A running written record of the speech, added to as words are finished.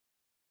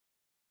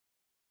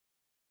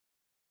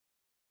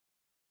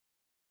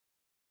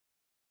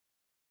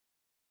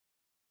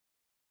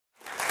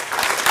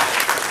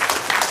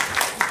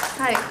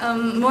Hi,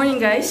 morning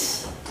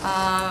guys.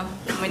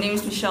 My name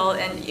is Michelle,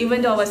 and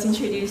even though I was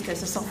introduced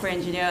as a software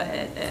engineer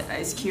at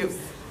IceCube,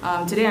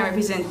 today I'm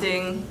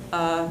representing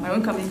my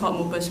own company called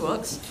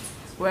MopusWorks,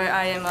 where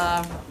I am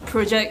a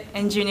project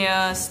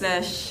engineer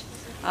slash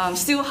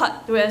still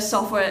hardware,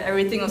 software,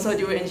 everything also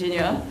dual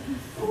engineer.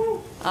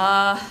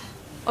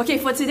 Okay,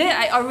 for today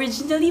I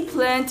originally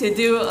planned to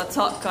do a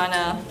talk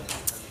on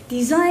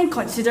design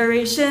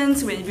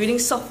considerations when building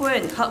software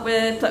and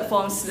hardware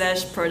platforms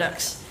slash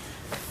products.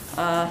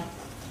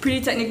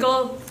 Pretty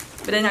technical,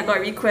 but then I got a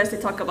request to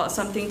talk about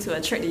something to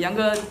attract the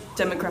younger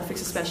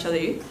demographics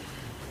especially.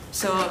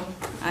 So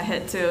I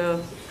had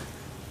to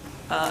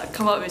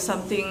come up with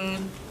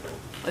something,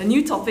 a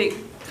new topic,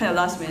 kind of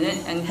last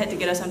minute, and had to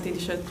get us something to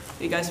show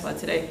you guys for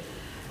today.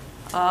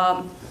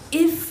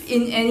 If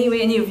in any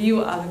way any of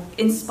you are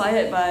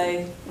inspired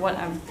by what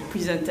I'm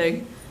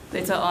presenting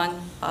later on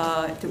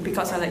to pick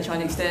out some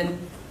electronics, then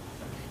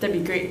that'd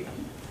be great.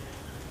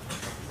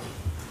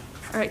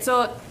 Alright,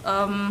 so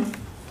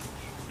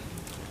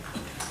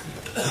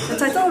the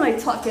title of my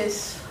talk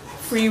is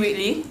Free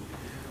Wheatley.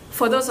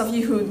 For those of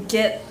you who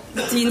get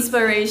the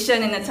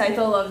inspiration in the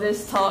title of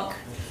this talk,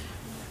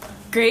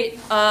 great.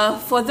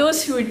 For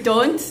those who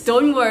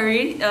don't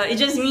worry. It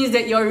just means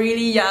that you're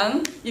really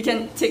young. You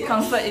can take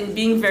comfort in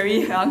being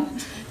very young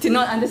to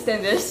not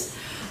understand this.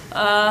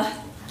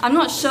 I'm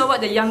not sure what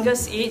the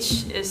youngest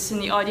age is in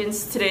the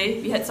audience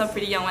today. We had some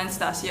pretty young ones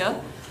last year.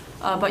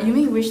 But you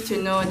may wish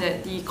to know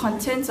that the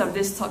contents of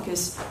this talk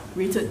is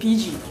rated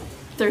PG.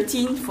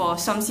 13 for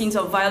some scenes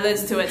of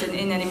violence towards an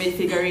inanimate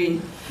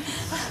figurine.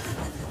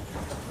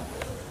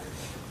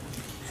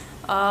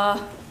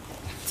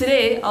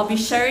 Today, I'll be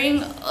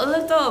sharing a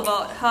little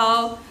about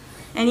how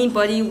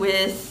anybody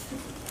with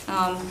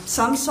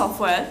some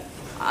software,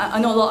 I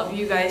know a lot of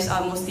you guys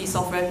are mostly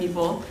software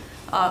people,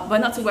 but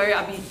not to worry,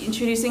 I'll be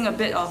introducing a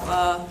bit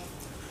of,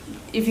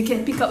 if you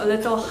can pick up a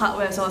little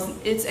hardware source,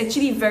 it's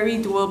actually very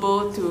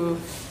doable to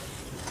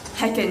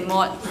hack and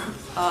mod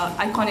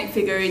iconic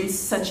figurines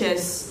such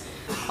as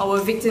our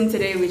victim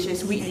today, which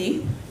is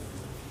Wheatley.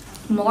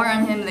 More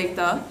on him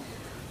later.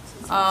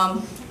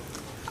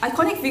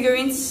 Iconic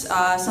figurines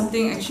are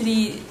something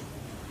actually,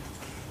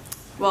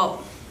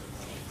 well,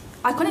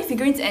 iconic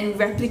figurines and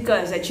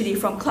replicas actually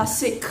from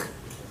classic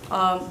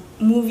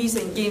movies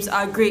and games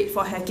are great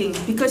for hacking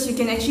because you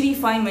can actually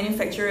find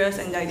manufacturers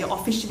and like they're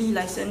officially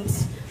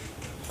licensed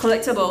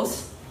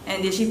collectibles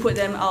and they actually put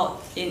them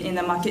out in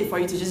the market for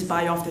you to just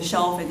buy off the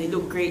shelf, and they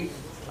look great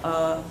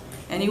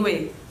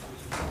anyway.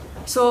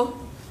 So,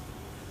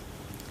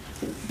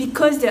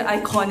 because they're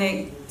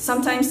iconic,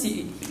 sometimes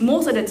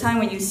most of the time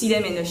when you see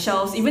them in the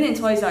shelves, even in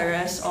Toys R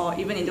Us or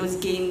even in those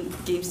game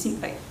places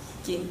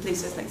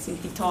like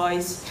Simply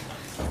Toys,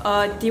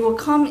 they will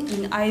come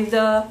in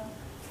either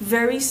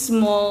very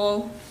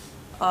small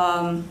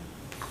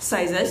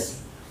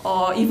sizes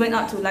or even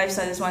up to life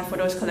size one for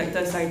those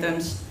collector's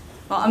items.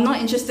 Well, I'm not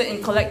interested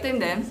in collecting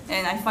them,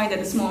 and I find that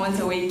the small ones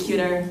are way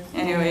cuter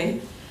anyway.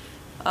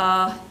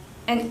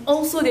 And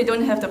also they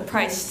don't have the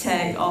price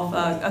tag of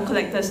a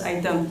collector's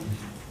item.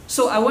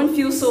 So I won't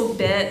feel so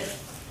bad,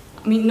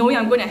 I mean, knowing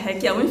I'm going to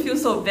hack it, I won't feel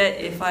so bad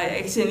if I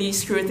accidentally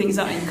screw things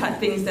up and cut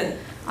things that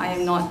I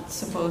am not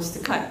supposed to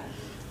cut.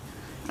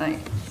 So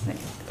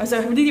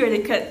I really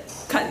already cut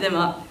them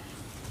up.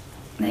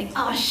 Like,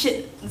 oh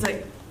shit, it's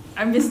like,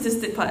 I missed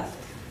this part.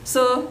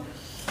 So,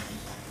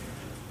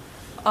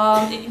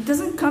 it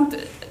doesn't come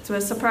to a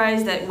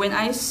surprise that when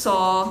I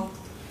saw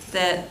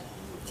that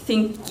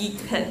Think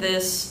Geek had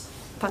this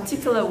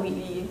particular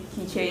Wheatley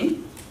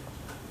keychain,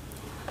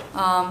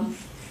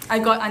 I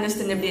got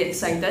understandably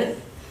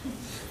excited.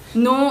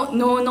 No,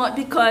 not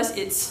because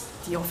it's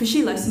the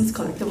officially licensed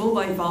collectible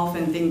by Valve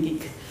and Think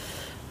Geek,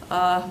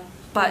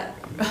 but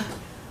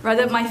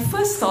rather my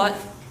first thought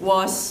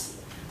was,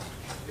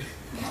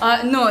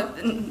 no,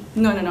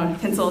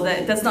 cancel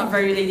that. That's not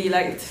very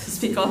ladylike to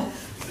speak of.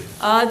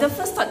 The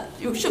first thought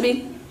should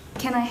be,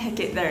 can I hack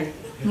it there?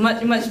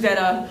 Much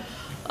better.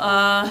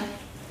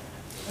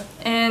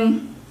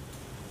 And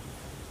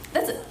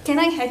can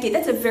I hack it?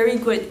 That's a very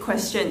good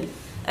question,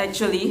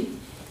 actually,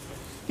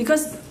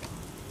 because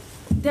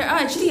there are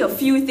actually a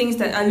few things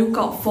that I look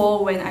out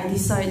for when I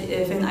decide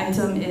if an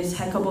item is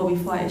hackable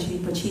before I actually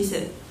purchase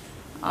it.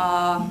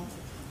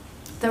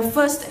 The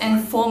first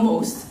and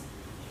foremost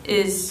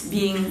is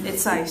being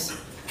its size.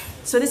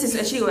 So this is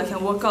actually where I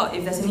can work out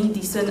if there's any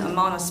decent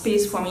amount of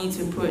space for me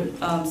to put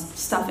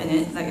stuff in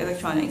it, like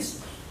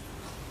electronics,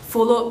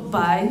 followed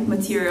by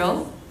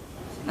material.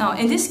 Now,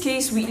 in this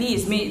case, Wheatley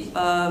is made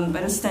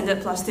by the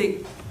standard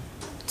plastic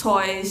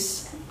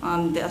toys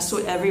that are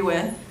sold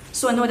everywhere.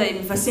 So I know that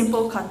with a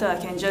simple cutter, I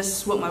can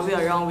just work my way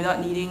around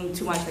without needing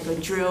too much like a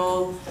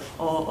drill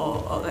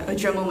or like a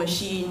Dremel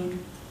machine,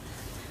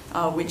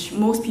 which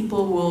most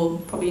people will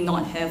probably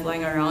not have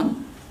lying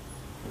around.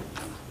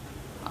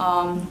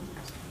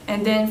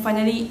 And then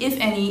finally, if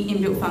any,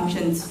 inbuilt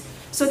functions.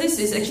 So this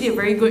is actually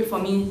very good for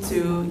me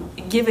to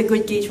give a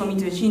good gauge for me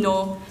to actually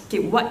know, okay,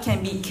 what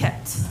can be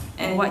kept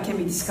and what can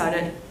be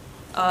discarded.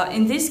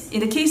 In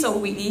the case of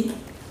Wheatley,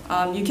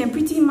 You can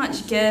pretty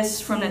much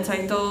guess from the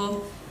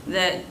title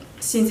that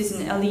since it's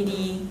an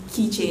LED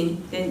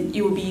keychain, then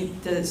it will be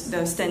the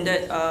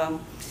standard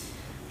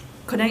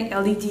connect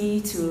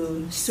LED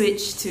to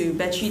switch to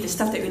battery, the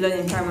stuff that we learned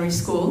in primary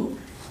school.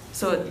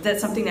 So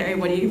that's something that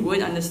everybody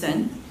would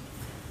understand.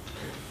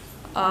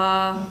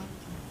 And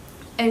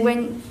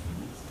when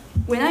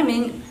I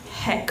mean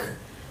hack,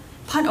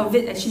 part of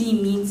it actually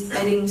means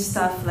adding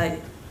stuff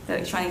like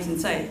electronics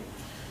inside.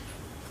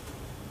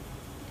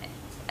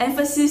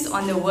 Emphasis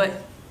on the word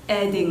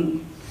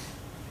adding.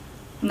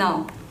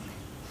 Now,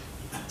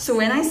 so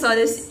when I saw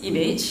this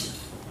image,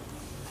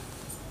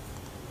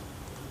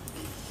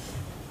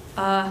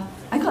 I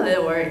got a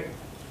little worried.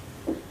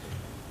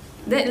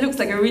 That looks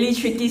like a really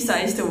tricky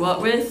size to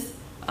work with.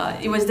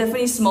 It was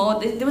definitely small.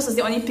 This was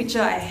the only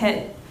picture I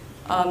had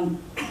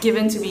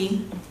given to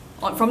me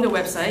from the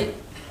website.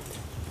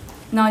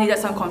 Now I needed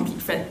some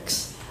complete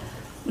facts.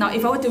 Now,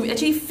 if I were to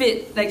actually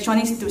fit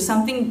electronics into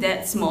something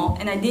that small,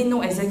 and I didn't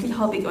know exactly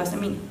how big it was, I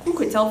mean, who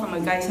could tell from a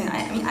guy's hand?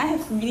 I mean, I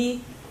have really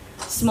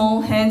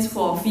small hands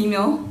for a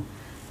female.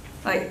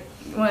 Like,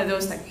 one of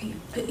those, like,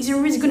 is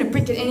your wrist going to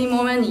break at any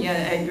moment?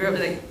 Yeah, I grew up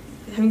like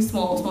having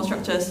small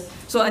structures.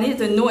 So I needed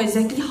to know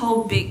exactly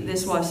how big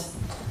this was.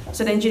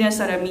 So the engineer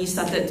side of me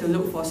started to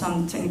look for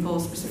some technical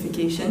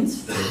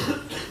specifications.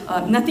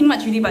 Nothing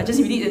much really, but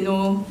just really to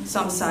know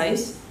some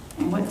size.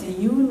 And what do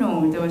you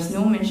know? There was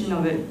no mention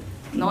of it.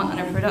 Not on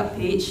a product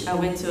page. I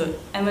went to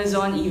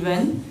Amazon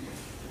even.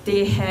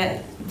 They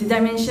had the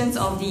dimensions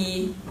of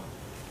the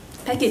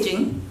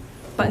packaging,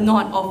 but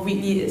not of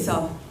Wheatley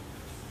itself.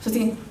 So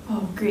thinking,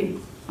 oh great,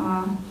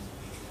 I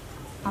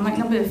might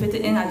not be able to fit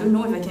it in. I don't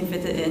know if I can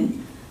fit it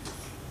in.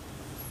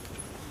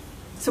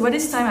 So by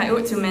this time, I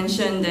ought to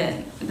mention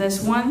that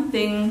there's one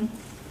thing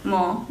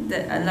more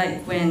that I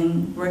like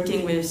when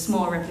working with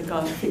small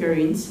replica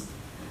figurines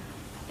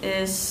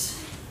is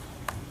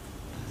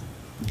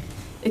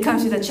it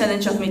comes with the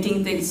challenge of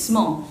making things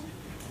small.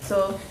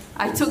 So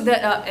I took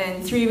that up,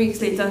 and 3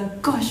 weeks later,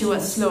 gosh, it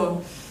was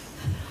slow.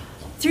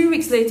 3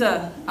 weeks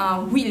later,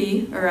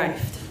 Wheatley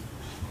arrived.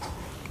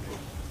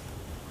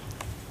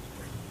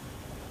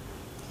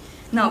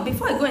 Now,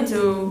 before I go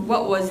into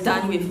what was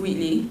done with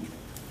Wheatley,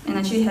 and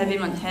actually have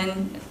him on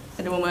hand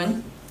at the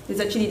moment,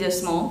 it's actually this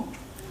small.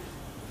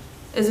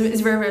 It's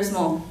very, very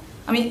small.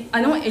 I mean,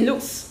 I know it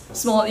looks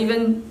small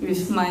even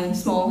with my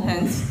small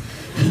hands.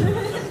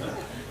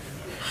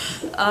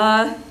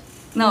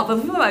 Now, but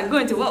before I go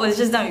into what was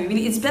just done with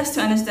Wheatley, it's best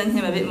to understand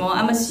him a bit more.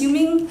 I'm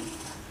assuming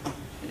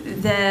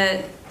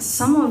that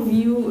some of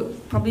you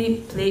probably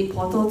played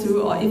Portal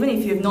 2, or even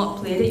if you've not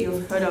played it,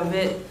 you've heard of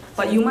it,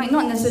 but you might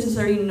not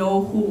necessarily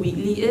know who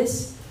Wheatley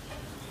is.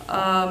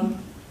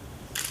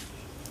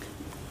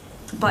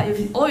 But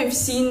if all you've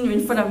seen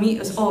in front of me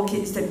is, oh, okay,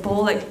 it's that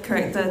ball-like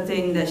character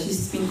thing that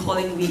she's been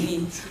calling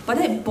Wheatley. But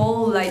that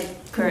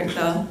ball-like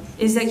character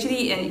is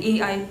actually an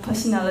AI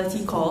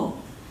personality call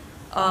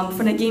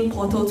from the game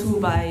Portal 2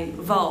 by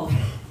Valve.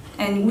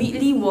 And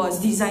Wheatley was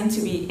designed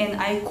to be, and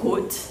I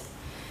quote,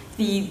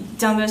 the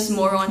dumbest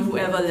moron who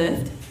ever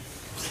lived.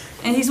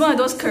 And he's one of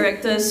those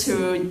characters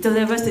who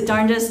delivers the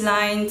darndest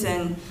lines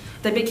and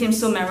that make him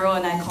so memorable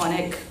and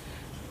iconic.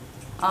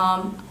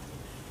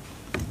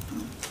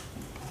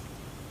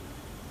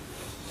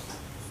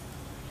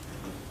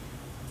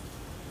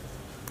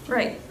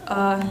 Right,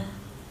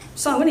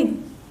 so I'm going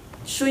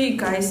to show you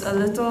guys a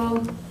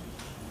little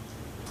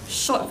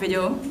short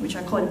video, which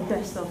I call the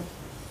best of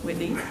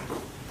Wheatley.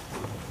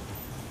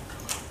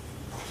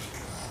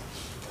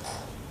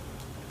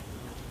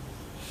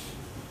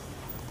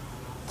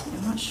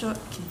 I'm not sure,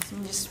 okay,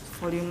 let me just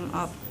volume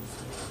up.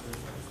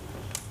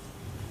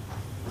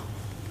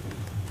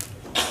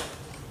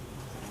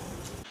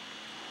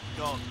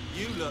 God,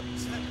 you look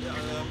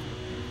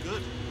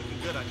good.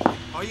 Looking good, actually.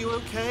 Are you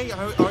okay?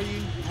 Are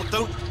you... Well,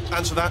 don't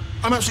answer that.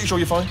 I'm absolutely sure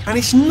you're fine. And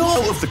it's not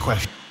out of the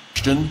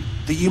question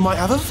that you might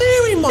have a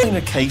very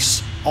minor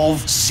case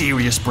of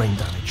serious brain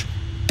damage.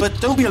 But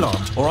don't be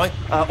alarmed, all right?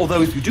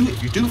 Although if you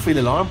do feel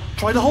alarmed,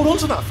 try to hold on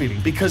to that feeling,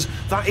 because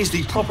that is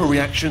the proper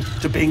reaction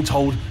to being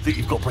told that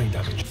you've got brain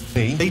damage.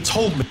 They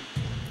told me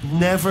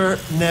never,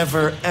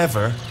 never,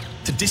 ever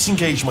to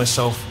disengage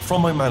myself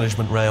from my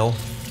management rail,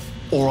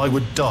 or I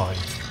would die.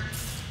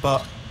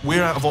 But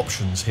we're out of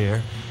options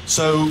here,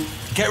 so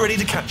get ready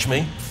to catch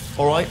me,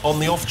 all right, on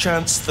the off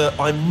chance that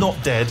I'm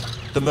not dead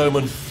the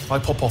moment I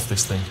pop off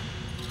this thing.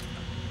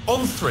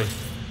 On 3.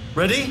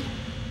 Ready?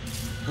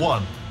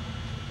 1,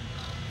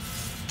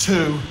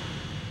 2,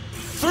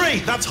 3.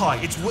 That's high.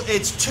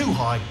 It's too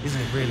high, isn't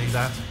it, really,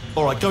 that?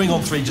 All right, going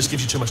on 3 just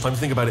gives you too much time to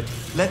think about it.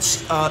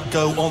 Let's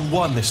go on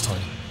 1 this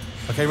time.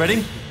 Okay,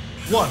 ready?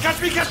 1.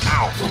 Catch me, catch...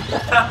 Ow!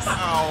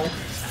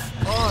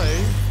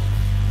 Ow.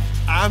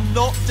 I'm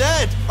not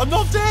dead. I'm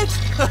not dead.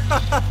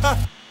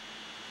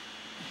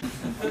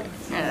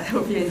 Yeah, I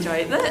hope you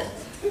enjoyed that.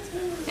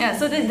 Yeah,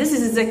 so this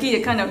is exactly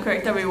the kind of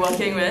character we're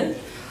working with.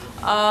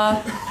 So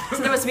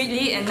that was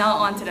Wheatley, and now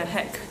on to the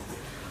hack.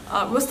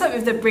 We'll start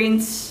with the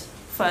brains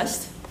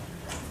first.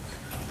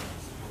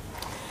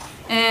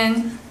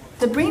 And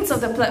The brains of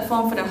the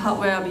platform for the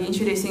hardware I'll be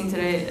introducing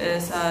today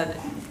is,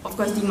 of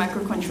course, the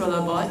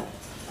microcontroller board.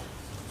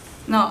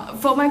 Now,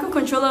 for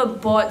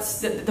microcontroller boards,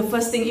 the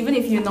first thing, even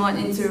if you're not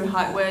into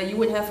hardware, you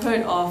would have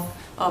heard of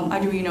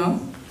Arduino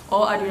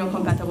or Arduino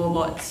compatible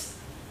boards.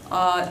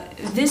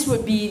 This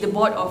would be the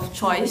board of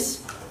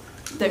choice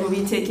that we'll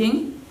be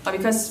taking,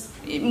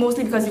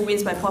 mostly because it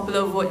wins by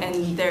popular vote,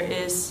 and there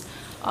is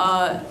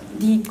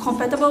the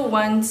compatible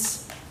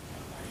ones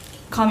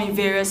come in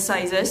various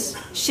sizes,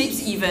 shapes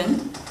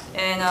even,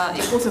 and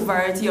it holds a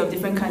variety of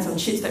different kinds of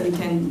chips that we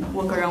can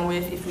work around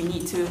with if we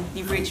need to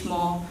leverage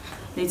more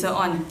later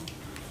on.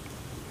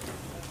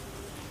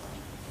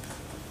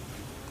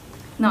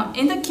 Now,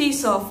 in the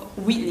case of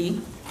Wheatley,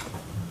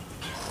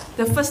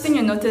 the first thing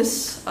you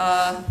notice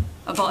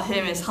about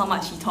him is how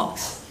much he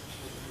talks.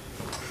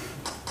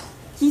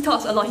 He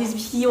talks a lot.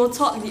 He will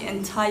talk the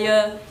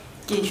entire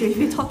game through. If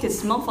he talk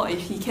his mouth out if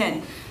he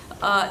can.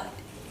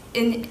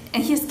 And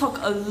he has talked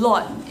a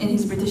lot in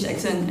his British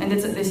accent, and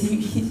it's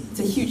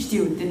a huge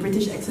deal, the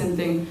British accent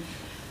thing.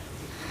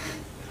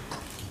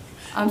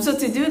 So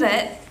to do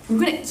that,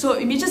 so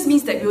it just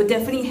means that we will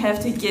definitely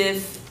have to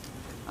give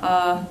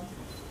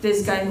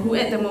this guy, who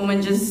at the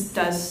moment just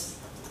does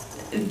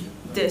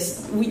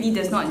this, Wheatley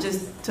does not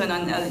just turn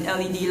on an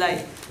LED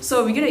light.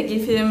 So we're going to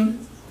give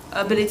him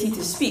ability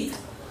to speak.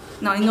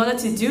 Now, in order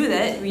to do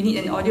that, we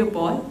need an audio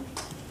board.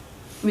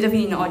 We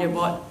definitely need an audio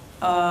board.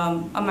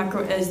 A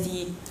micro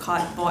SD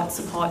card board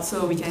support,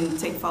 so we can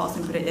take files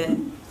and put it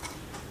in.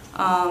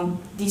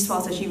 These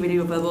files are actually really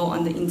available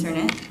on the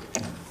internet.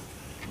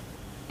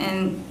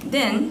 And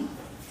then,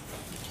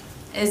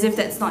 as if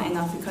that's not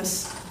enough,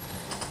 because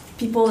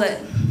people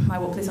at my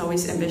workplace are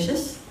always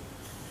ambitious,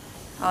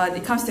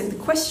 it comes to the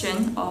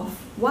question of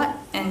what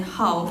and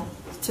how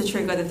to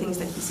trigger the things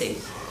that he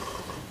says.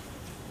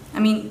 I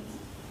mean,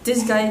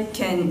 this guy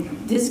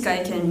can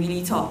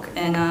really talk,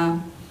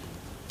 and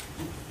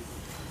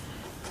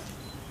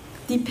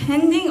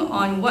depending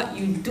on what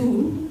you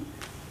do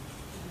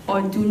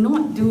or do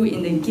not do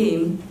in the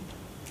game,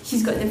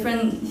 he's got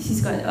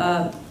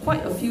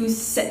quite a few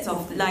sets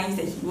of lines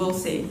that he will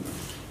say.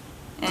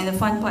 And the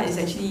fun part is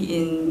actually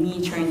in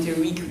me trying to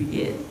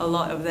recreate a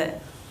lot of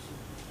that.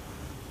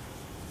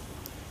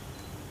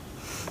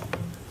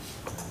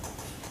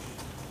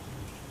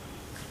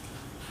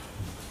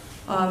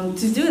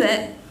 To do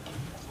that,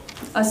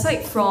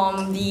 aside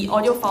from the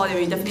audio file that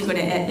we're definitely going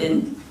to add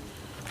in,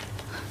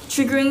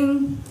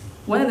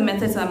 one of the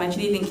methods I'm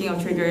actually thinking of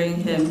triggering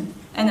him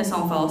and the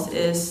sound files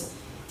is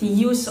the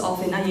use of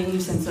an IMU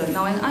sensor.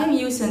 Now, an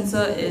IMU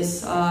sensor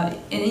is an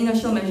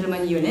inertial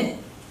measurement unit.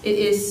 It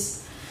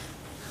is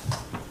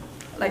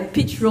like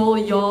pitch, roll,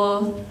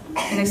 yaw,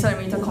 and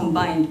accelerometer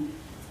combined.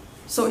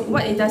 So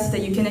what it does is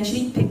that you can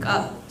actually pick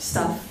up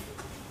stuff,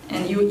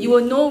 and you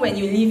will know when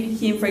you leave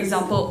him, for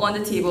example, on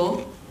the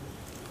table,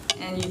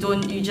 and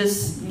you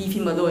just leave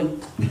him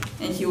alone,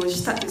 and he will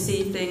start to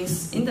say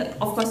things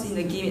of course in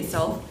the game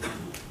itself.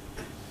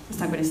 It's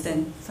not going to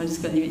stand, so I'm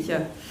just going to leave it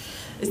here.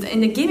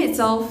 In the game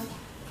itself,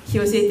 he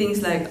will say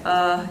things like,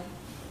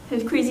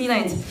 have crazy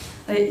lines.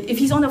 If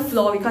he's on the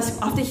floor, because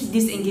after he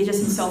disengages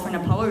himself from the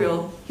power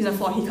rail, he's on the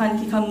floor, he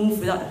can't move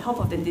without the help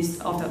of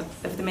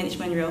the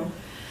management rail.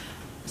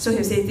 So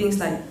he'll say things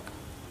like,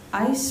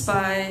 I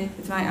spy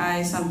with my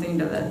eyes something,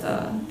 the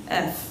letter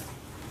F.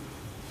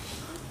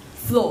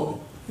 Floor.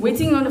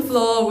 Waiting on the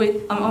floor,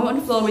 I'm on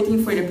the floor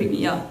waiting for you to pick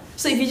me up.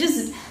 So if you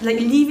just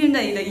leave him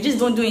there, you just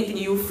don't do anything,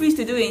 you freeze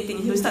to do anything,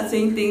 he'll start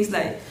saying things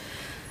like,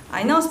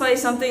 I now spy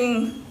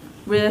something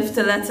with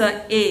the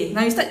letter A.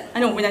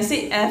 Now when I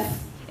say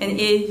F and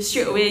A,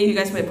 straight away you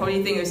guys might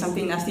probably think there's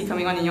something nasty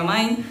coming on in your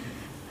mind.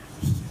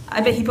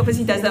 I bet he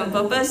purposely does that on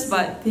purpose,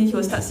 but then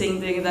he'll start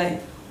saying things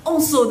like,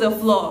 also the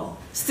floor.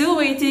 Still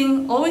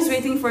waiting, always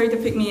waiting for you to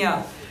pick me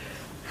up.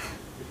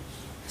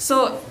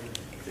 So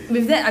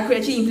with that, I could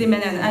actually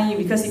implement an IMU,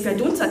 because if I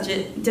don't touch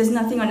it, there's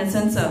nothing on the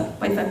sensor.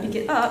 But if I pick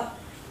it up,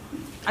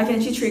 I can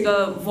actually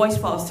trigger voice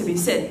files to be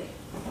said.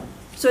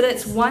 So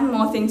that's one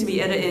more thing to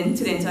be added in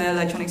to the entire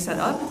electronic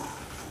setup.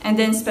 And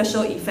then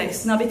special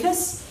effects. Now,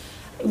 because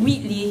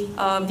Wheatley,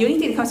 the only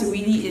thing that comes with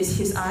Wheatley is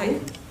his eye,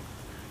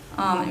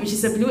 which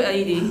is a blue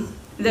LED.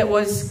 That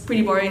was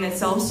pretty boring in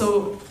itself,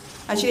 so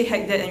I actually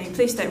hacked that and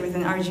replaced that with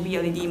an RGB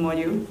LED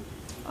module.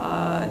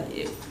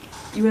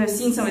 You would have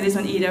seen some of this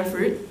on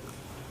Adafruit.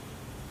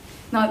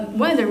 Now,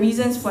 one of the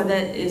reasons for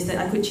that is that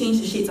I could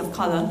change the shades of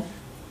color.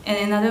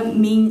 And another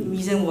main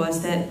reason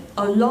was that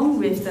along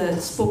with the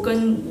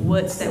spoken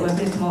words that were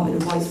going to come out with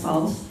the voice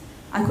files,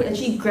 I could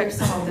actually grab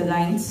some of the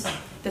lines,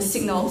 the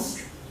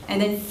signals,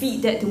 and then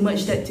feed that to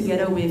merge that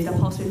together with the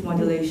pulse width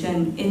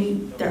modulation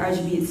in the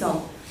RGB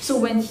itself. So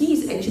when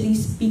he's actually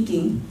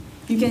speaking,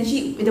 you can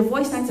actually, the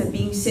voice lines are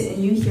being said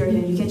and you hear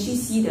him, you can actually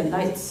see the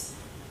lights,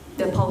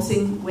 the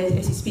pulsing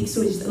as he speaks,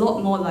 so it's a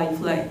lot more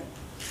lifelike.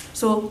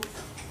 So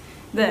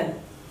there.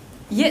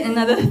 Yet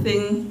another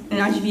thing, an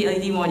RGB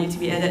LED module to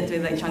be added to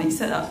the electronic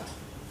setup.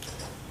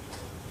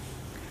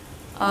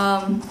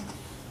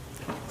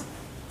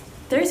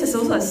 There is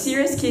also a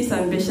serious case of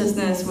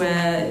ambitiousness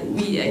where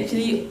we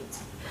actually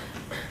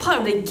part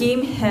of the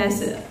game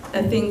has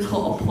a thing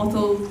called a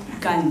portal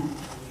gun.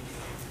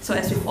 So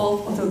as with all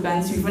portal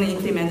guns, we've only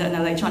implemented an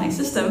electronic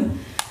system.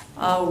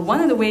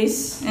 One of the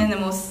ways, and the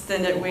most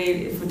standard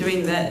way for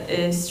doing that,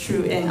 is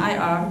through an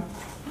IR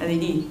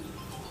LED.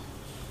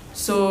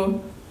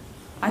 So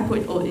I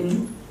put all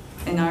in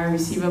an IR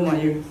receiver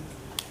module.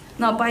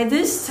 Now by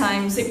this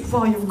time, say,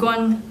 wow, you've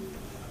gone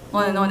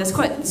on and on. There's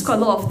quite a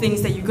lot of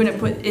things that you're going to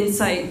put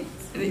inside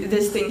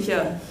this thing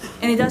here.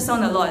 And it does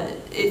sound a lot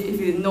if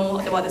you know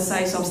about the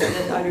size of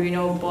standard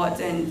Arduino boards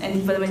and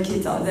development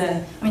kits out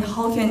there. I mean,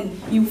 how can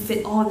you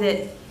fit all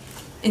that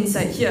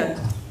inside here?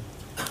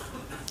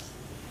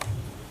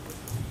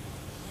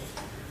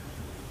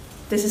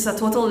 This is a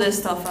total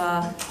list of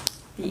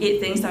the 8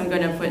 things that I'm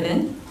going to put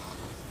in.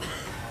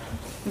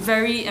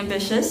 Very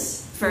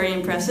ambitious, very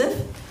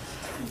impressive.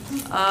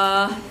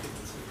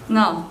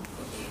 Now,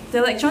 the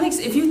electronics,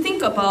 if you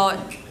think about,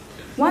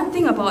 one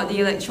thing about the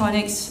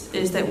electronics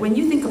is that when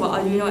you think about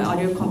Arduino and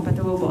audio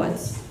compatible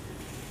boards,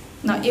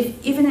 now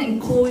if even an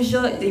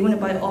enclosure that you want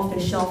to buy off the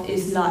shelf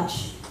is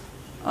large,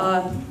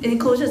 an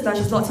enclosure is large,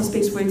 there's lots of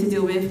space for you to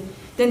deal with,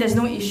 then there's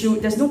no issue,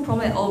 there's no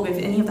problem at all with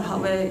any of the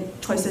hardware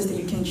choices that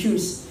you can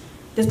choose.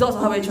 There's lots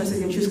of hardware choices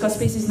you can choose because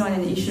space is not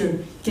an issue.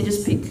 You can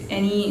just pick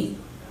any,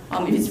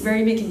 if it's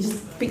very big, you can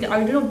just pick the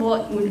Arduino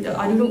board, the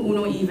Arduino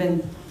Uno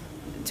even,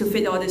 to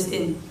fit all this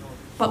in.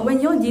 But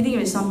when you're dealing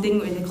with something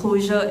with a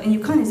closure and you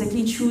can't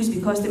exactly choose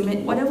because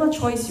whatever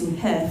choice you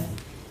have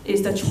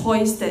is the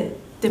choice that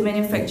the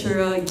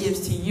manufacturer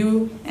gives to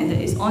you and that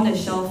is on the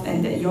shelf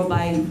and that you're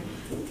buying.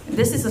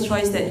 This is a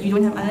choice that you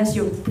don't have unless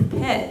you're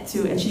prepared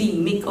to actually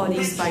make all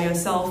these by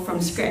yourself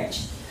from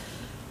scratch.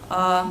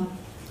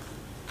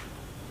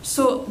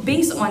 So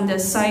based on the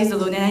size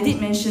alone, and I did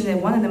mention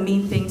that one of the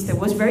main things that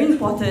was very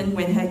important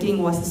when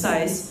hacking was the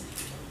size,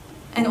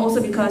 and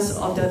also because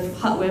of the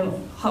hardware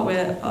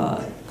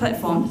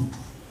platform.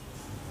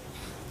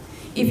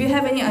 If you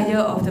have any idea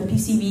of the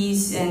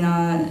PCBs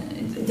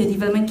and the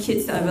development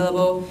kits that are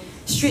available,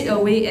 straight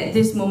away at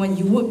this moment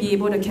you would be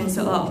able to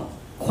cancel out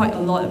quite a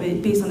lot of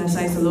it based on the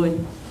size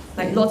alone.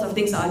 Like lots of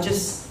things are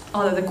just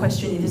out of the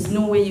question. There's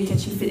no way you can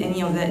actually fit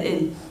any of that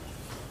in.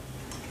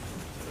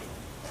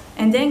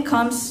 And then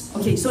comes,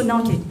 okay, so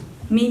now, okay,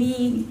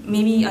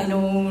 maybe I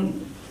know,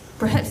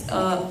 perhaps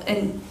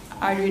an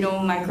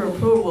Arduino Micro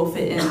Pro will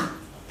fit in,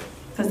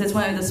 because that's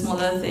one of the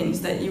smaller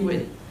things that you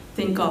would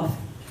think of.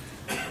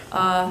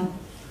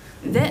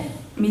 That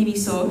may be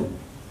so,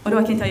 although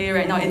I can tell you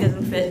right now it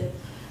doesn't fit.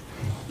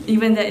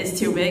 Even that is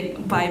too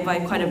big by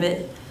quite a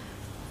bit.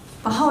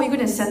 But how are you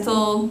going to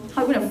settle,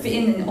 how are you going to fit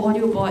in an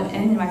audio board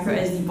and a micro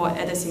SD board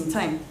at the same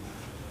time?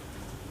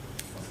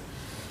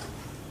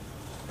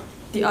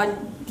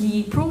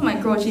 The Pro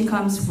Micro actually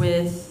comes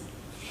with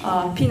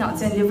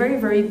pinouts, and they're very,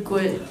 very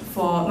good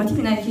for, my team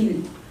and I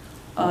actually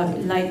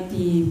like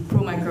the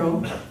Pro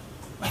Micro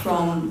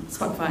from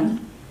SparkFun.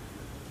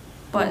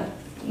 But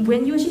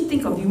when you actually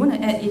think of, you want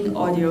to add in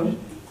audio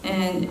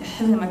and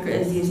have a micro SD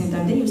at the same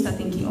time, then you start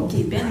thinking,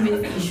 okay,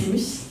 bandwidth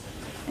issues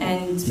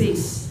and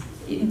space.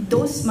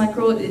 Those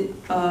micro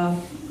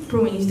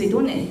Pro Minis, they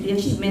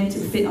actually meant to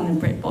fit on a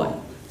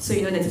breadboard. So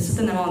you know there's a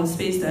certain amount of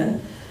space there.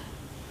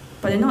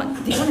 But they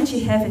don't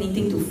actually have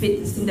anything to fit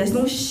this thing. There's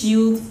no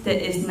shield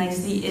that is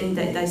nicely in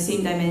that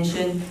same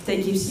dimension that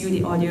gives you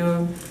the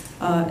audio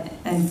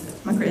and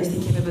micro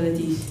SD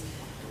capabilities.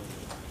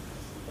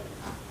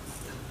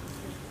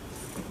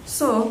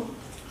 So,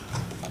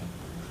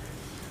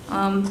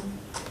 not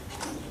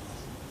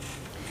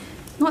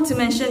to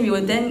mention, we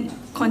will then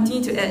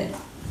continue to add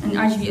an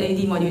RGB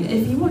LED module.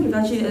 If you work with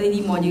RGB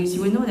LED modules,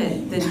 you will know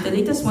that the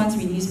latest ones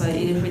released by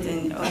Adafruit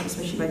and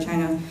especially by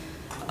China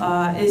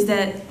is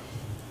that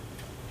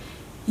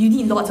you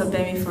need lots of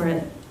bandwidth for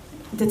it.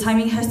 The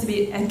timing has to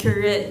be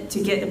accurate to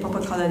get the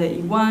proper color that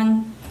you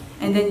want.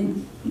 And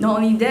then, not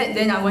only that,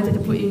 then I wanted to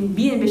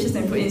be ambitious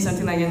and put in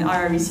something like an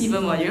IR receiver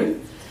module.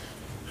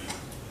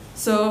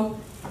 So,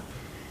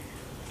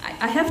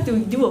 I have to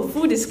do a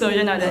full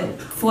disclosure now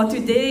that for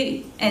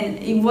today, and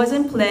it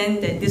wasn't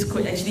planned that this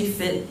could actually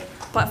fit,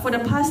 but for the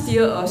past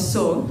year or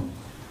so,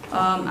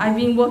 I've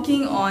been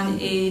working on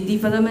a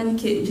development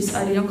kit which is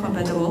Arduino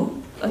compatible,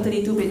 a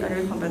 32-bit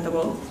Arduino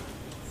compatible.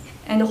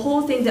 And the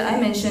whole thing that I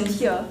mentioned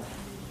here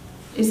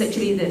is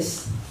actually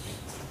this.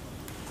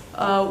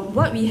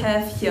 What we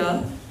have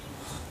here,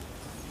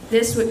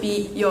 this would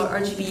be your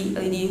RGB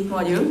LED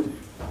module.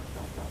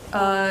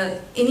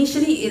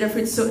 Initially,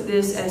 Adafruit sold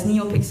this as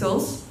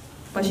NeoPixels,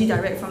 but she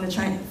direct from a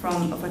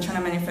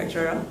China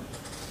manufacturer.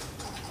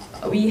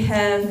 We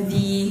have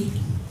the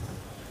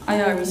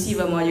IR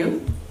receiver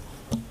module,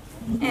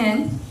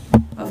 and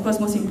of course,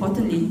 most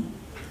importantly,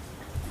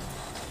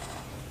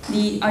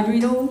 the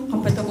Arduino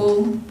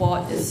compatible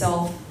board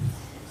itself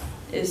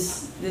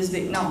is this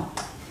big. Now,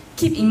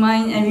 keep in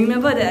mind and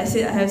remember that I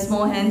said I have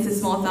small hands and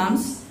small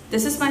thumbs.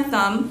 This is my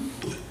thumb,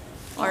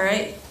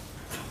 alright?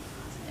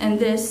 And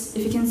this,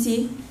 if you can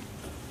see,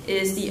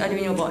 is the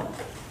Arduino board.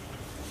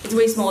 It's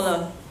way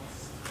smaller.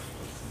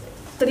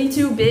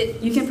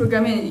 32-bit, you can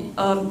program it,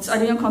 it's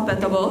Arduino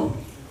compatible.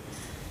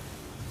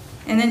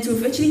 And then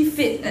to actually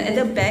fit at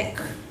the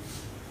back,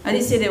 I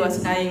did say there was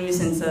an IMU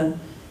sensor.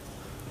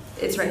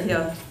 It's right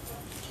here.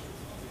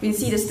 You can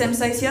see the stem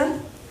size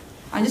here.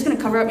 I'm just going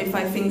to cover up with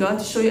my finger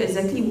to show you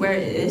exactly where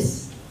it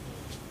is.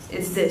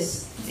 It's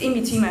this. It's in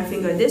between my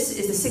finger. This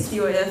is the 6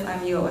 DOF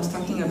IMU I was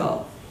talking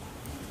about.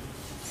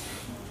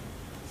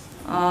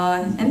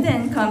 And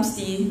then comes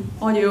the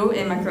audio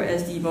and micro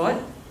SD board.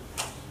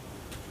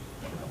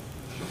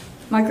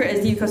 Micro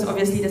SD because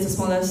obviously that's the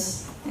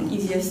smallest and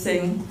easiest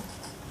thing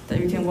that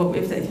you can work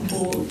with that can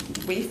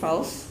hold wave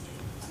files.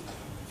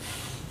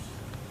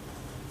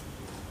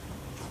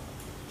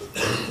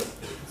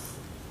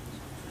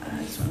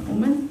 Just one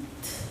moment.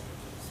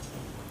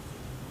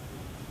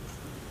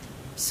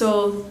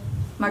 So,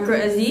 micro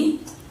SD,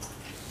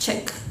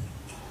 check.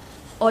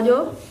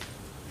 Audio,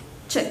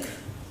 check.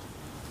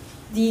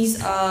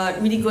 These are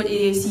really good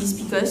AAC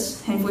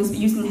speakers, headphones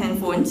used in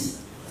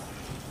handphones.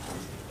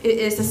 It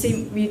is the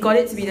same. We got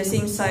it to be the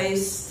same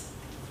size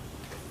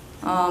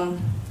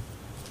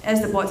as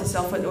the board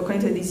itself, according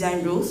to the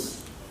design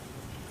rules.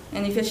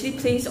 And if you actually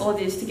place all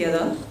this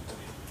together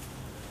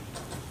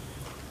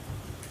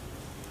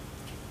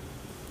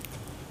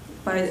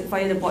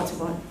via the board to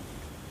board.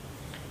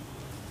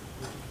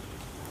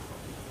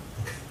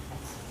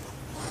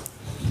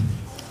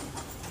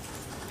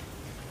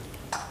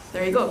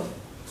 There you go.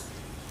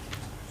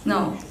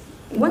 Now,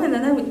 one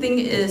another thing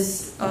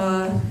is,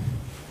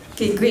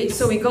 okay, great.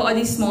 So we got all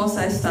these small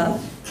size stuff,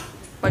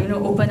 but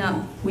open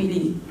up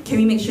Wheatley. Can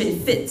we make sure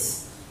it fits?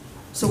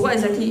 So what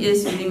exactly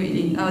is using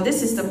Wheatley? Now,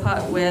 this is the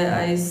part where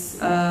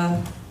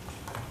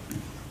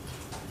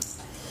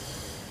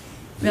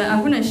I'm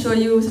going to show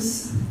you.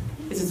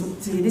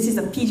 This is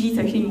a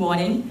PG-13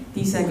 warning.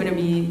 These are going to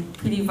be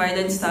pretty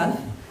violent stuff.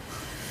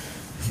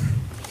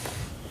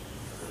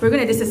 We're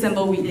going to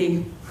disassemble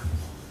Wheatley.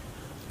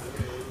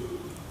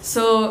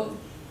 So,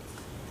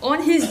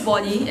 on his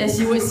body, as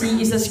you would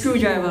see, is a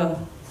screwdriver.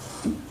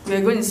 We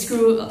are going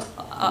to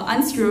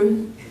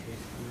unscrew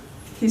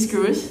his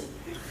screws.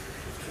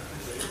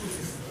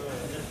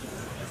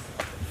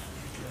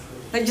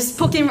 Like just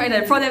poke him right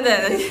there, prod him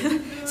there.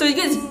 So you're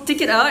going to take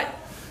it out,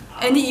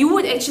 and you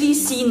would actually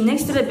see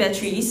next to the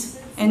batteries,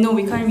 and no,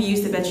 we can't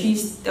reuse the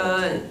batteries.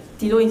 The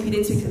low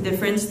impedance makes a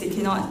difference. They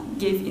cannot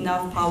give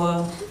enough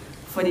power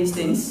for these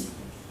things.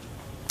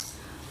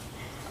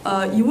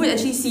 You would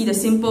actually see the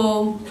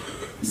simple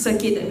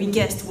circuit that we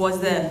guessed was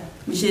there,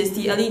 which is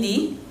the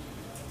LED,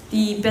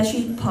 the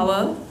battery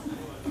power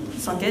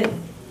socket,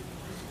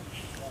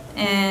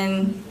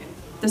 and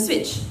the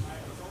switch.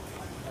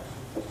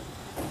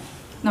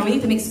 Now we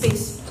need to make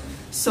space.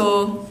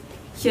 So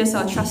here's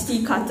our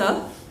trusty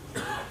cutter.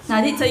 Now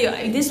I did tell you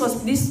this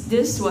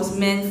was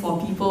meant for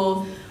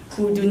people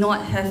who do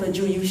not have a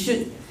jewel.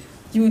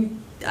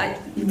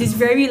 It's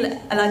very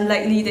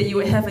unlikely that you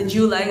would have a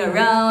jewel lying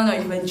around, or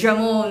if you have a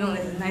Dremel,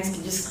 like a knife,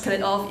 can just cut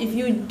it off. If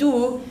you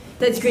do,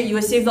 that's great. You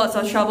will save lots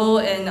of trouble,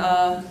 and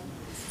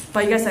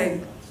but you guys are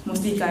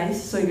mostly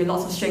guys, so you get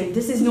lots of strength.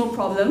 This is no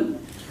problem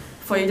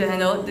for you to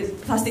handle. The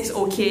plastic's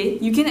okay.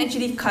 You can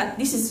actually cut.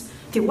 This is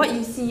okay. What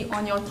you see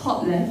on your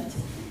top left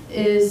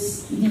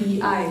is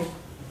the eye.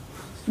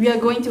 We are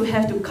going to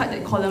have to cut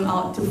that column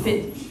out to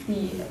fit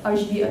the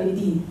RGB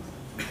LED.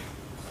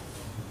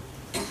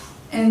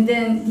 And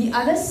then the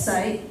other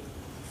side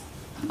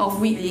of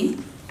Wheatley,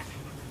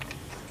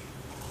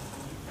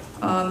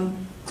 you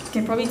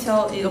can probably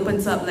tell it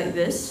opens up like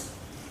this.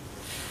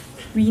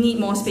 We need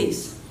more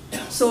space.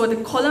 So the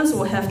columns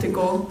will have to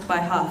go by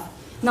half.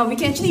 Now we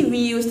can actually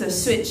reuse the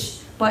switch,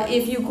 but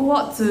if you go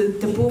out to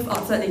the booth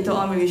outside later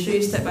on, where we show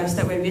you step by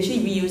step where we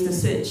actually reuse the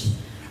switch,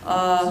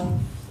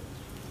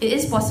 it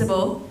is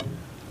possible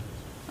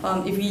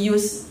if we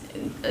use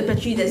a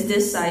battery that's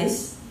this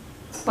size.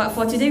 But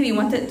for today, we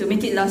wanted to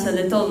make it last a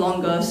little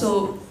longer,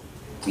 so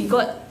we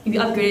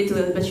upgraded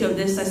to a battery of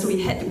this size, so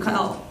we had to cut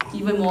out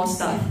even more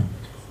stuff.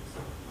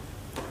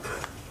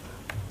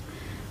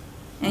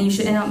 And you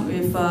should end up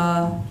with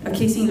a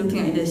casing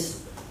looking like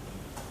this.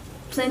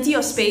 Plenty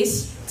of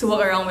space to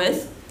work around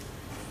with.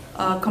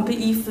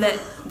 Completely flat.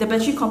 The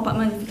battery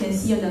compartment, if you can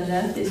see on the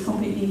left, is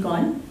completely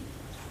gone.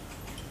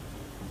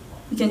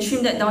 You can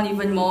trim that down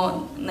even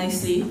more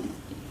nicely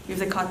with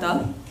the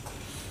cutter.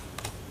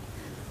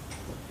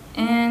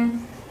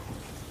 And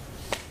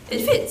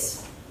it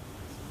fits.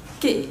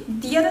 Okay,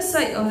 the other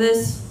side of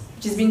this,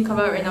 which is being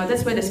covered right now,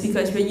 that's where the speaker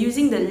is. We're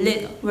reusing the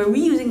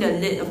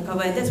lid of the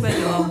cover, and that's where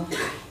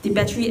the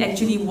battery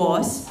actually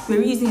was.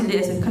 We're reusing the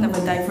lid as a kind of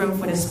a diaphragm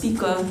for the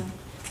speaker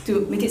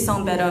to make it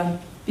sound better.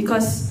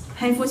 Because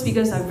handphone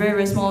speakers are very,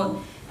 very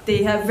small.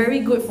 They are very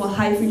good for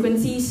high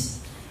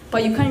frequencies,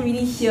 but you can't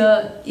really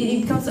hear.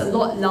 It becomes a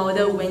lot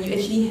louder when you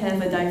actually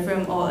have a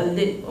diaphragm or a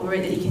lid over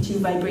it that you can actually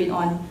vibrate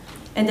on.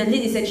 And the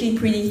lid is actually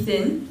pretty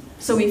thin,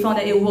 so we found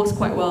that it works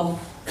quite well.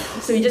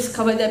 So we just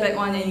covered that back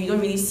on, and you don't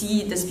really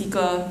see the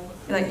speaker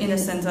like in the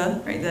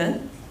center right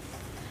there.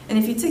 And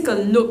if you take a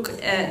look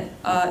at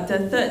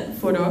the third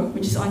photo,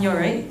 which is on your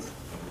right,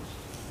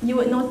 you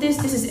would notice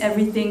this is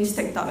everything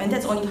stacked up, and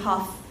that's only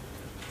half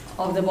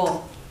of the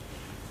ball,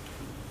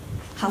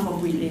 half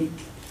of Wheatley.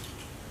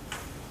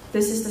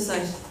 This is the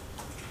size.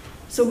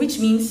 So which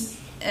means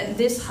at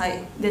this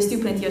height, there's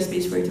still plenty of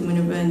space for it to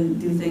maneuver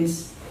and do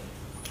things.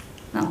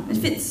 Now, it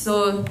fits.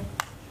 So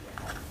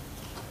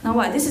now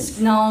what? This is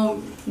now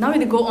we're going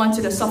to go on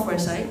to the software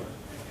side.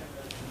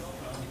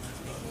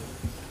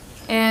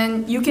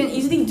 And you can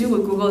easily do a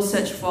Google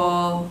search for,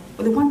 well,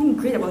 the one thing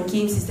great about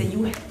games is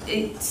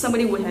that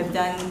somebody would have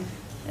done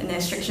an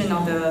extraction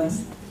of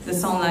the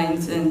sound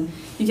lines, and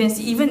you can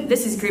see even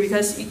this is great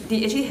because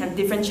they actually have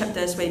different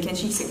chapters where you can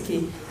actually say,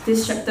 okay,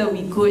 this chapter would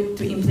be good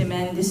to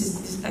implement,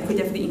 I could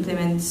definitely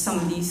implement some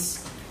of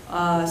these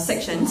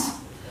sections.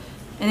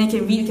 And then you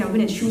can read, I'm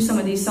going to choose some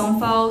of these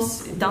sound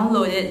files,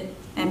 download it,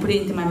 and put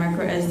it into my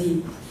micro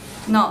SD.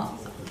 Now,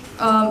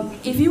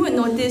 if you would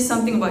notice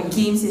something about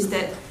games is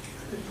that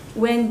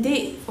when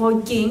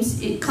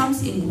games, it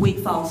comes in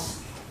WAV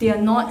files. They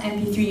are not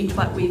MP3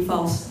 but WAV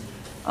files,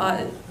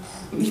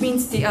 which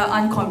means they are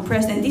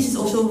uncompressed, and this is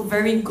also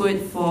very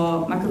good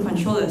for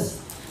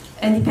microcontrollers.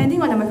 And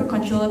depending on the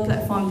microcontroller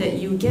platform that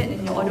you get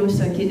in your audio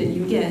circuit that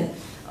you get,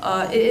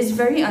 it is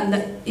very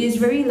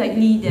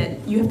likely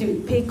that you have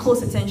to pay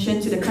close attention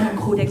to the kind of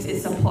codecs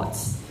it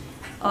supports.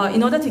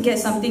 In order to get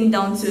something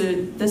down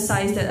to the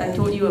size that I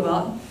told you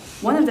about,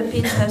 one of the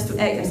pins has to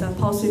act as a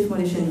pulse width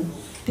modulation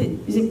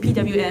pin. Using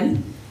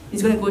PWM,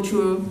 it's going to go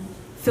through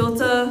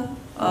filter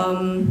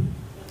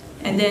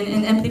and then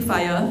an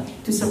amplifier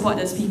to support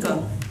the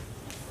speaker.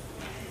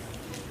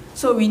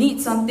 So we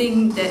need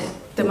something that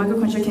the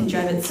microcontroller can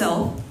drive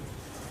itself.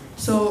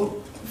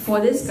 So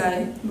for this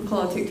guy, we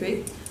call it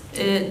Twig,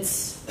 you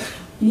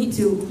need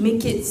to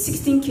make it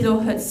 16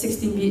 kilohertz,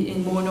 16-bit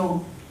in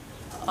mono.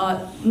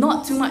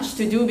 Not too much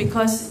to do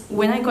because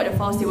when I got the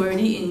files, they were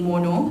already in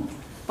mono,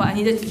 but I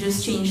needed to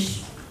just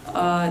change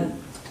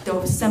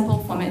the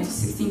sample format to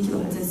 16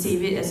 kilohertz and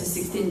save it as a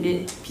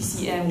 16-bit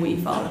PCM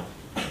WAV file.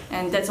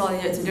 And that's all I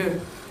needed to do.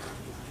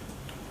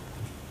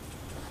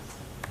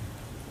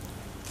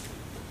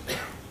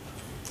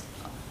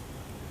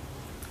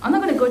 I'm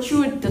not going to go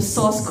through the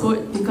source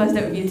code because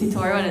that would be a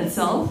tutorial in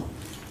itself,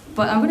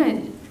 but I'm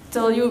going to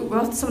tell you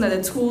some of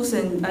the tools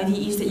and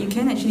IDEs that you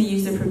can actually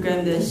use to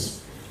program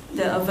this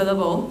that are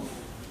available.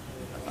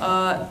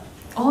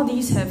 All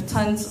these have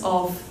tons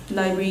of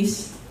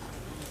libraries.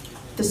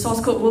 The source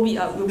code will be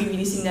up, we'll be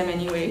releasing them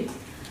anyway.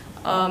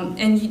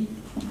 And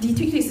the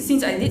trick is,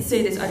 since I did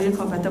say this Arduino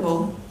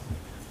compatible,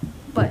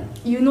 but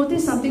you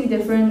notice something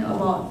different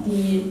about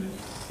the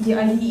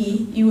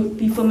IDE. You would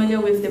be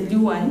familiar with the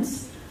blue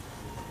ones.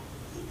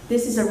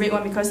 This is a red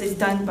one because it's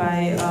done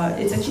by,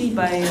 it's actually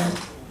by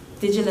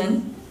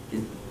Digiland,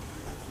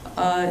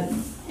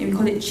 and we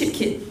call it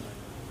ChipKit.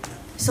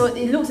 So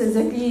it looks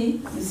exactly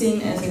the same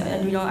as an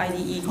Arduino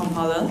IDE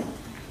compiler.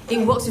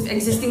 It works with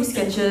existing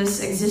sketches,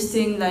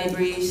 existing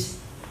libraries,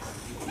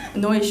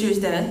 no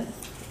issues there.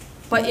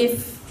 But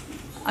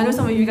I know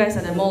some of you guys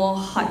are the more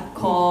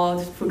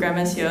hardcore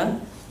programmers here,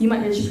 you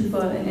might actually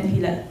prefer an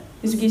MPLAB.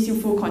 This gives you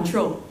full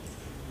control.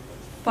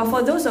 But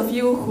for those of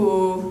you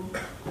who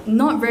are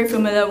not very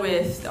familiar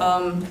with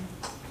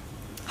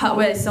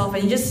hardware itself,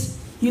 and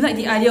you like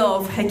the idea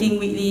of hacking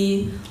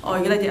Wheatley, or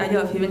you like the idea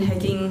of even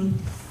hacking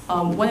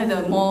one of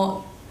the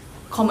more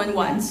common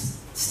ones,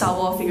 Star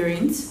Wars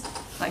figurines,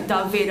 like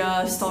Darth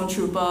Vader,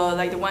 Stormtrooper,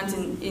 like the ones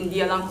in the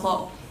alarm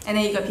clock, and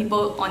then you got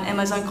people on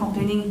Amazon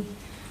complaining,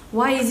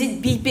 why is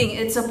it beeping?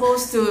 It's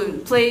supposed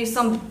to play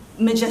some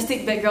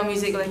majestic background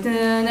music like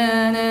na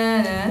na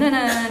na na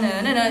na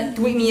na na na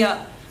to wake me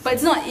up. But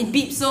it's not, it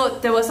beeps. So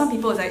there were some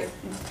people like,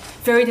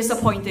 very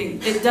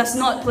disappointing. It does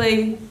not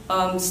play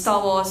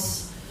Star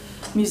Wars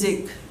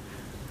music.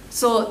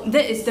 So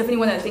that is definitely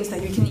one of the things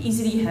that you can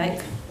easily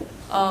hack.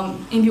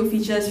 Inbuilt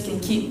features, you can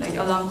keep like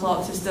alarm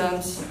clock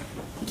systems.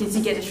 You can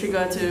see get the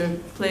trigger to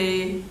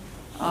play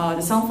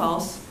the sound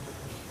files.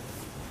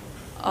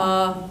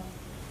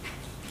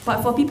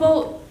 But for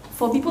people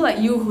like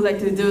you who like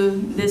to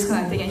do this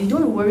kind of thing, and you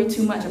don't worry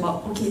too much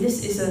about, okay,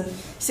 this is a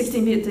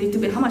 16-bit,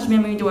 32-bit, how much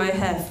memory do I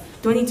have?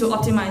 Do I need to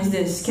optimize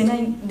this?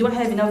 Do I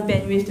have enough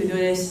bandwidth to do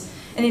this?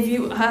 And if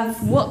you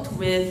have worked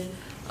with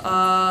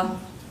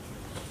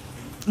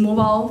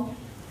mobile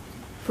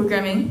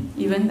programming,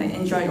 even like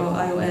Android or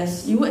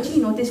iOS, you will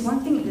actually notice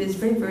one thing that is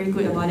very, very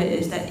good about it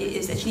is that it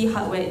is actually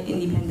hardware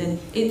independent.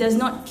 It does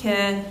not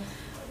care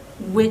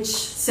which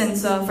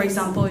sensor, for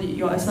example,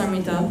 your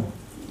accelerometer,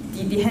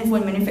 the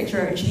handphone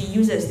manufacturer actually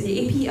uses.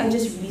 The API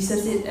just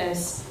releases it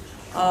as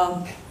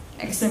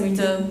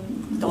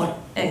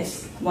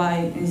accelerometer.x,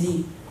 y, and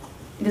z.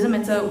 It doesn't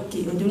matter,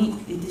 okay,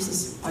 this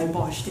is by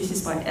Bosch, this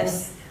is by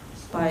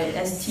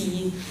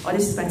ST, or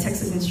this is by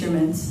Texas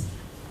Instruments.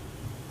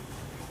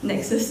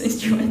 Nexus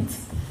Instruments.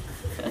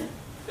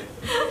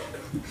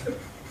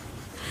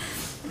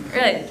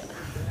 Right,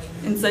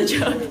 inside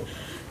joke.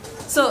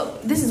 So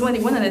this is one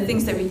of the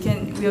things that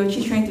we're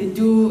actually trying to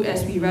do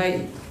as we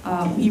write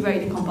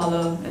the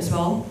compiler as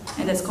well,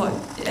 and that's called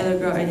the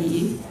Allegro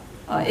IDE.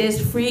 It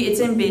is free, it's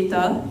in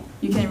beta.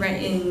 You can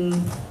write in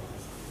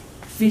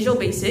Visual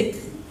Basic,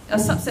 a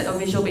subset of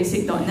Visual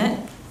Basic.NET,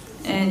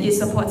 and it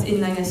supports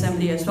inline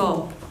assembly as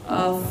well.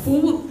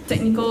 Full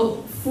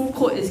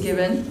code is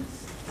given.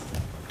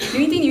 The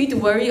only thing you need to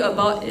worry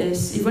about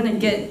is if you want to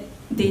get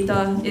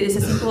data, it is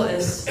as simple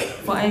as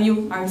for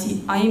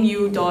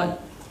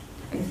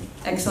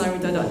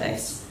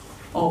imu.accelerator.x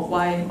or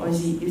y or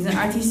z. If it's an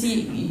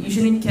RTC, you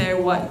shouldn't care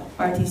what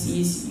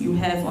RTCs you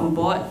have on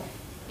board.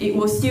 It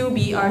will still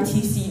be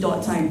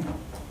RTC.time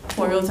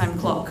for real-time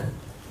clock.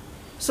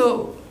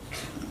 So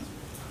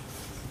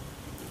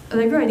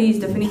Allegro ID is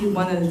definitely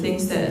one of the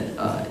things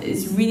that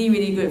is really,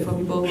 really good for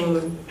people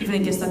who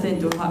even get started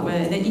into hardware.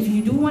 And then if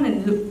you do want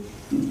to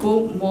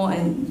go more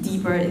and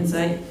deeper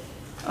inside,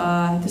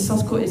 the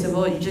source code is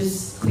available. You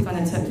just click on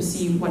the tab to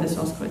see what the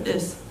source code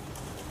is.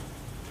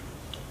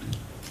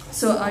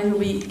 So I will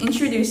be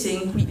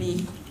introducing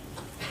Wheatley,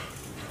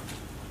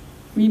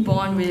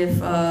 reborn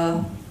with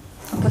a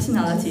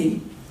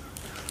personality.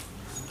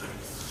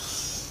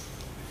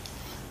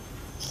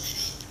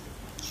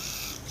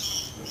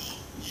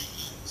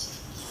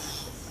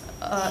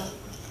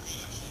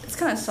 It's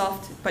kind of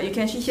soft, but you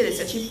can actually hear it's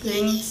actually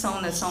playing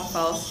sound and sound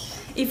files.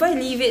 If I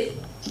leave it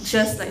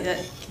just like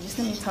that, just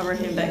let me cover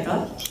him back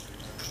up.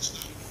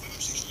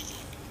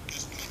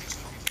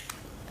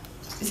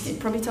 You can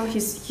probably tell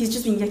he's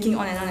just been yakking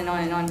on and on and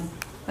on and on,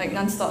 like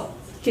non-stop.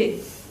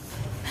 Okay.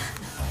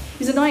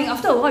 It's annoying.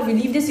 After a while, if you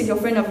leave this with your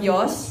friend of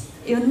yours,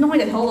 it'll annoy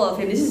the hell out of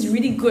him. This is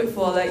really good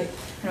for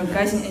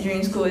guys in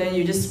engineering school, and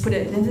you just put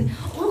it, and then say,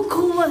 oh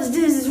cool, what's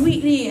this? It's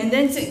Wheatley. And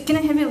then say, can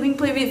I have it link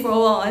play with it for a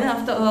while? And then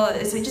after a while,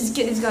 it's like, just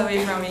get this guy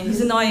away from me. He's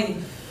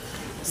annoying.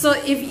 So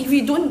if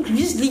you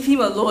just leave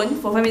him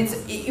alone for 5 minutes,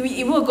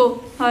 it will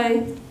go,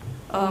 hi,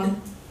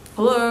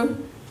 hello.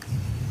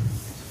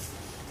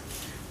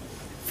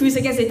 Few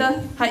seconds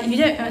later, hi, you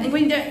there?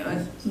 Anybody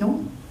there?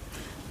 No.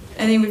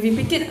 And then if you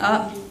pick it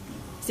up,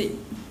 see,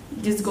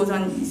 just goes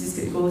on,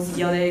 just goes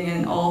yelling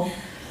and all.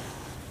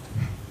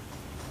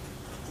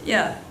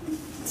 Yeah.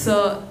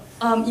 So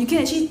you can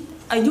actually,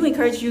 I do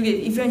encourage you,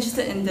 if you're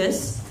interested in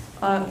this,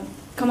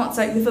 come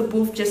outside with a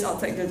booth just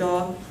outside the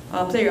door,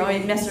 play around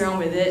with it, mess around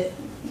with it,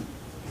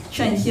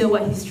 try and hear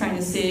what he's trying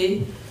to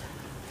say.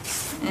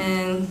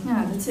 And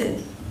yeah, that's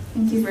it.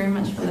 Thank you very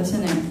much for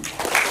listening.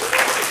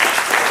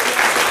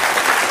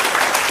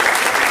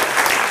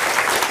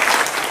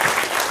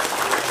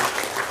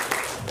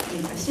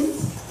 Any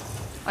questions?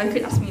 Or you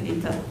could ask me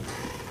later.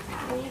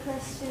 Any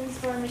questions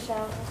for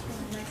Michelle?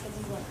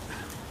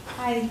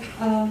 Hi.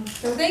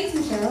 So thanks,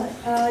 Michelle.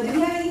 Do we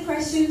have any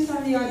questions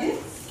from the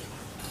audience?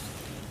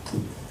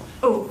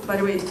 Oh, by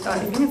the way, if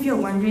any of you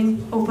are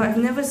wondering, oh, but I've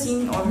never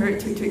seen or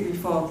heard Tweet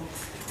before.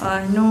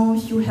 No,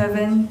 you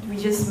haven't. We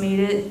just made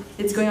it.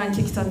 It's going on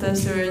Kickstarter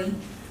soon,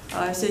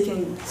 so you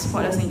can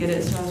support us and get it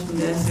as well from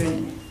there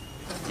soon.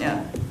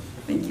 Yeah,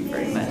 thank you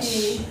very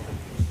much.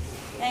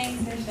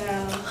 Thanks,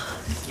 Michelle.